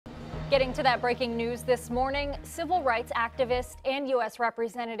Getting to that breaking news this morning, civil rights activist and U.S.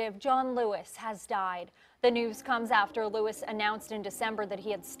 Representative John Lewis has died. The news comes after Lewis announced in December that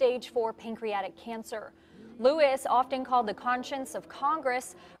he had stage 4 pancreatic cancer. Lewis, often called the conscience of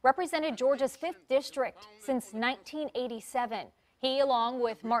Congress, represented Georgia's 5th District since 1987. He, along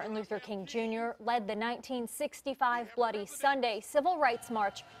with Martin Luther King Jr., led the 1965 Bloody Sunday Civil Rights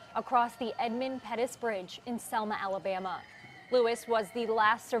March across the Edmund Pettus Bridge in Selma, Alabama. Lewis was the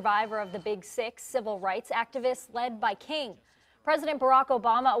last survivor of the Big Six civil rights activists led by King. President Barack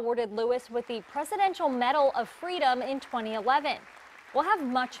Obama awarded Lewis with the Presidential Medal of Freedom in 2011. We'll have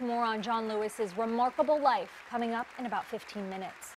much more on John Lewis's remarkable life coming up in about 15 minutes.